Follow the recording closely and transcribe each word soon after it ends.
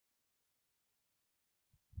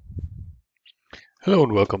Hello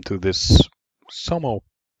and welcome to this somehow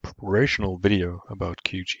preparational video about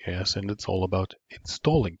QGIS, and it's all about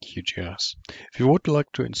installing QGIS. If you would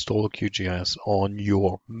like to install QGIS on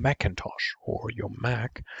your Macintosh or your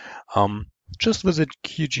Mac, just visit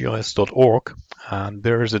QGIS.org, and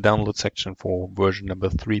there is a download section for version number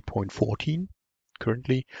 3.14.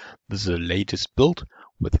 Currently, this is the latest build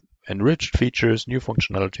with enriched features, new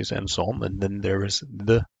functionalities, and so on. And then there is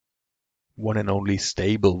the one and only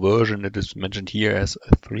stable version. It is mentioned here as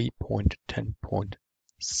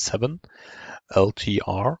 3.10.7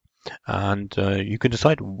 LTR, and you can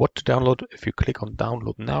decide what to download if you click on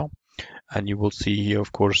download now, and you will see here,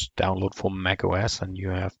 of course, download for macOS, and you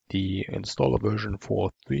have the installer version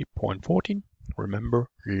for 3.14. Remember,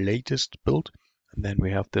 latest build, and then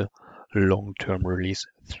we have the long-term release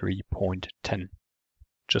 3.10.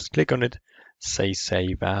 Just click on it, say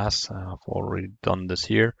save as. I've already done this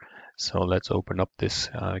here. So let's open up this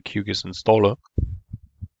QGIS installer.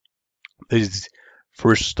 This is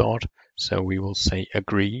first start, so we will say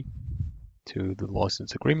agree to the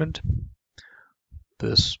license agreement.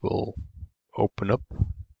 This will open up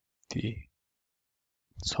the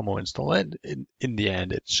somehow install, and in the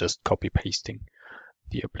end it's just copy pasting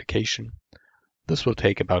the application. This will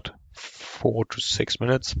take about 4 to 6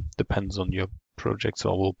 minutes, depends on your project, so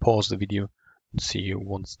I will pause the video and see you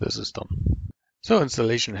once this is done. So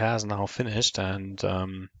installation has now finished, and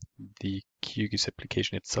the QGIS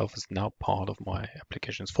application itself is now part of my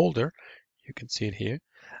applications folder. You can see it here.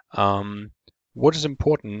 What is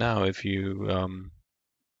important now, if you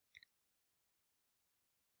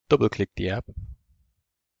double click the app,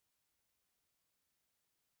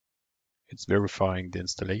 it's verifying the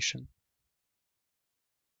installation.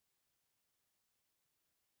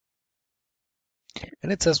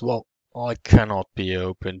 And it says, well, I cannot be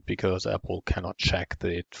opened because Apple cannot check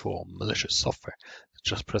it for malicious software.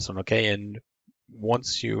 Just press on OK, and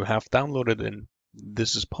once you have downloaded and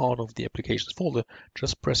this is part of the applications folder,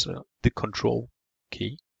 just press the Control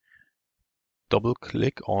key, double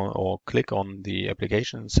click on or click on the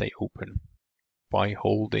application and say open by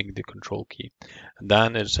holding the Control key. And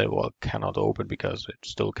then it says, well, cannot open because it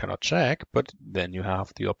still cannot check, but then you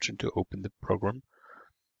have the option to open the program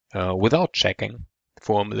without checking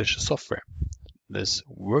for malicious software. This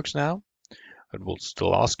works now. It will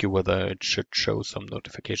still ask you whether it should show some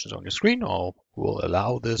notifications on your screen, or will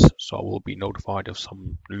allow this, so I will be notified if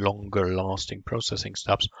some longer lasting processing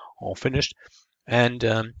steps are finished. And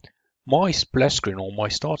my splash screen or my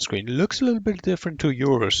start screen looks a little bit different to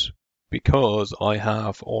yours because I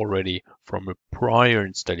have already from a prior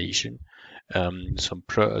installation some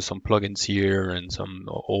plugins here and some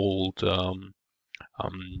old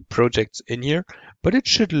projects in here, but it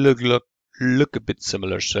should look a bit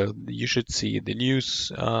similar. So you should see the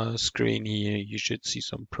news screen here. You should see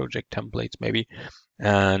some project templates maybe,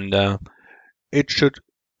 and it should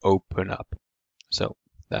open up. So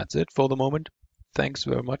that's it for the moment. Thanks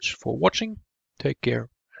very much for watching. Take care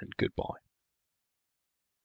and goodbye.